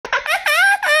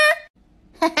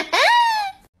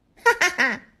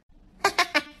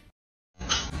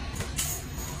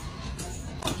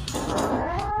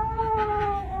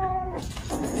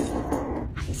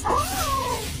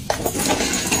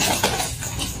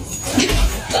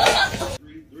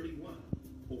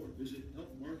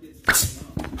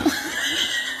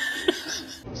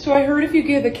So I heard if you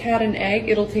give a cat an egg,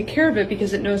 it'll take care of it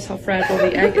because it knows how fragile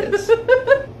the egg is.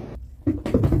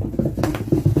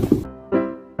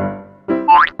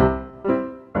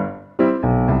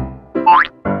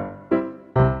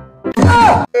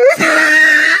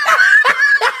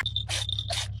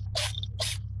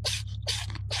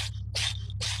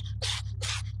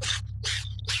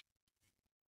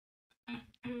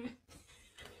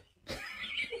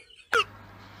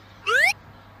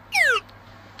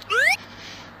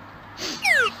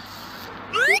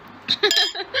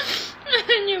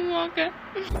 Nie mogę.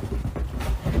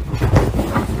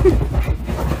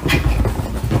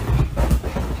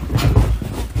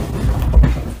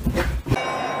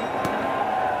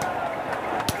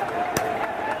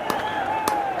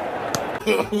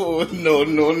 Oh, no,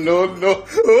 no, no, no.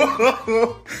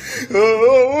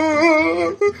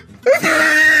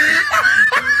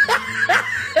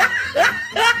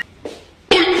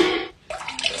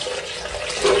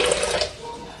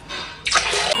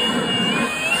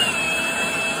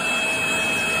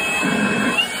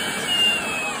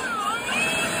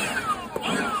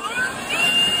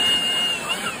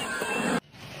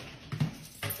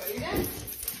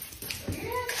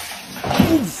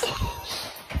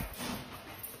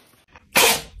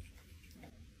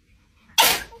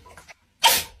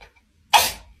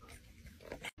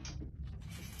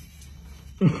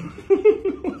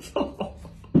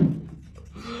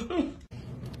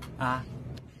 Ah.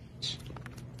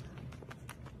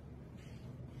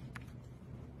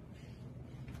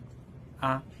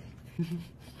 Ah.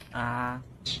 Ah.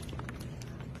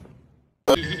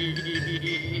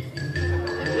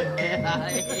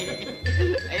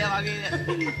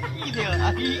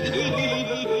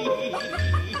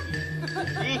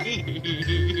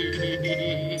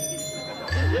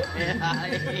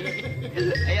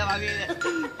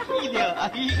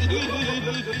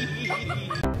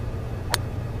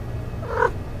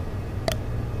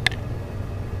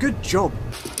 Good job.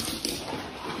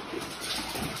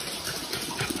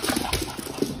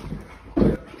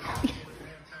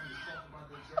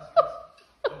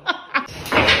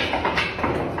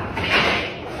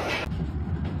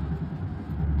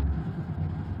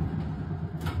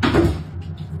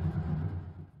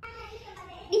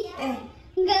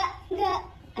 Enggak.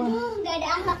 Aduh, enggak ada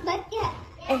akhlak banget ya.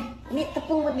 Ini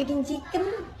tepung buat bikin chicken.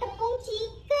 Tepung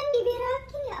chicken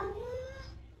diberakin ya Allah.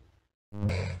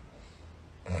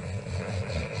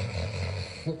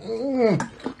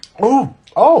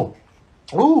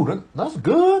 That's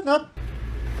good.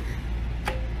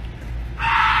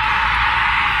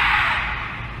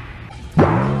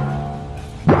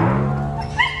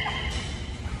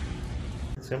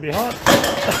 It's gonna be hot.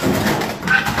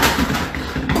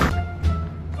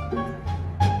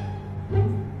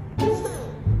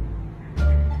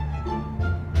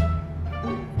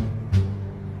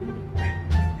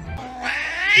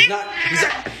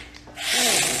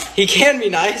 He can be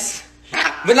nice,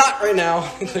 but not right now,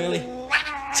 clearly.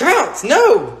 Surrounds,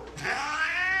 no!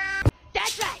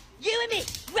 That's right, you and me,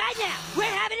 right now, we're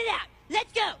having it out.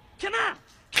 Let's go, come on.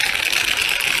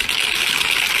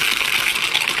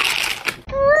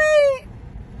 Great!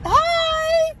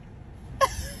 Hi!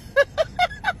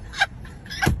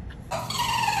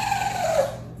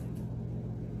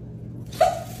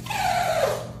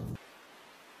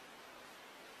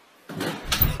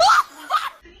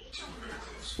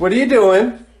 What are you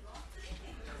doing?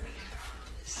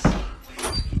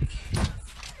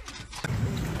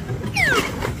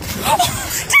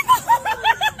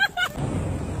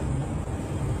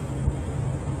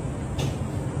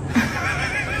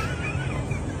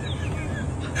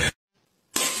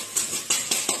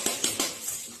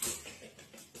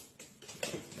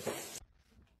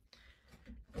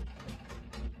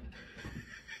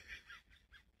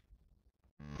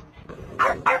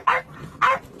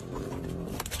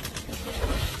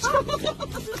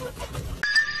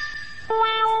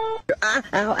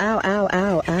 Ow, ow, ow,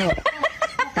 ow, ow.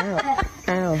 Ow,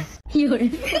 ow.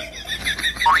 Yun.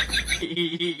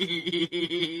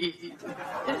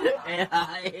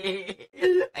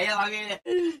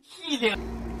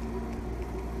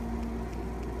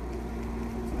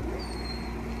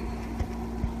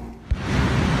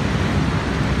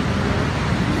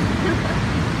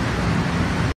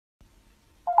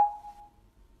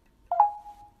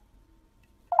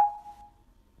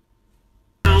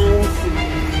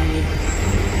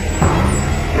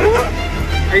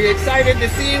 Are you excited to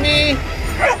see me?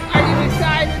 Are you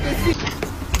excited to see me?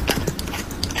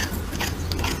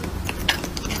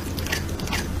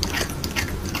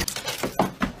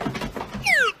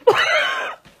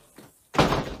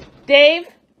 Dave?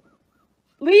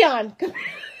 Leon, come here.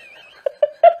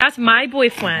 That's my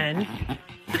boyfriend.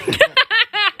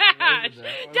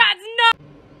 That's not.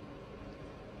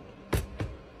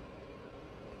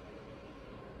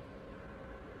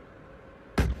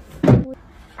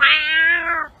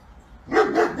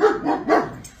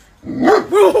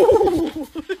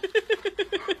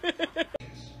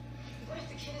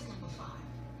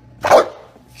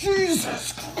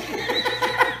 Jesus!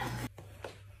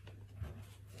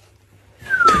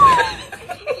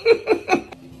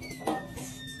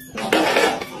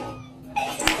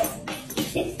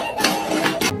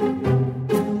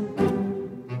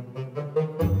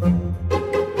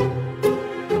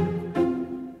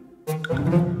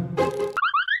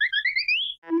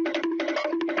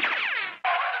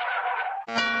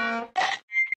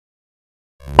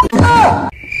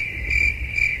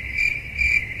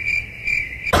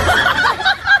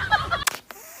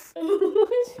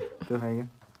 Đưa hay cái.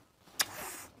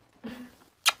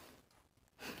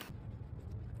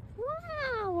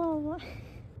 Wow.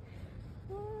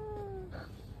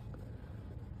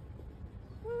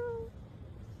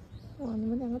 哇，你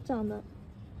们两个长得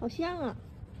好像啊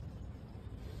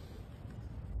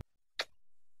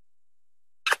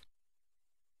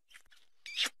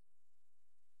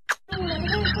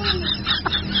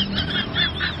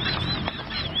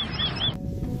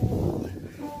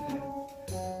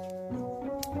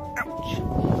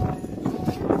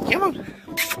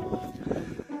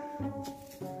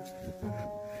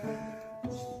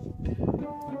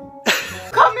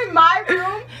！Come in my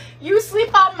room, you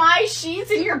sleep on my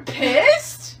sheets, and you're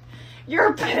pissed?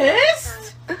 You're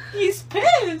pissed? He's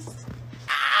pissed.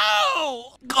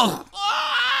 Ow! Oh!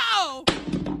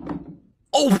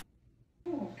 Oh!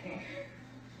 Okay.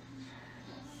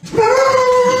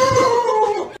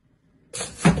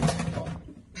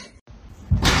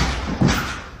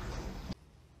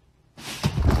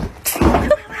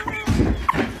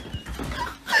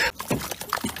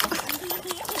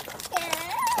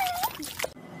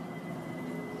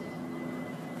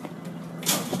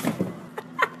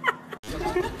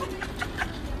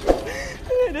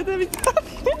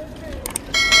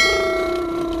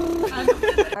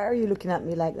 Why are you looking at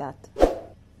me like that?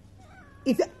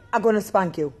 I'm gonna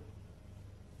spank you.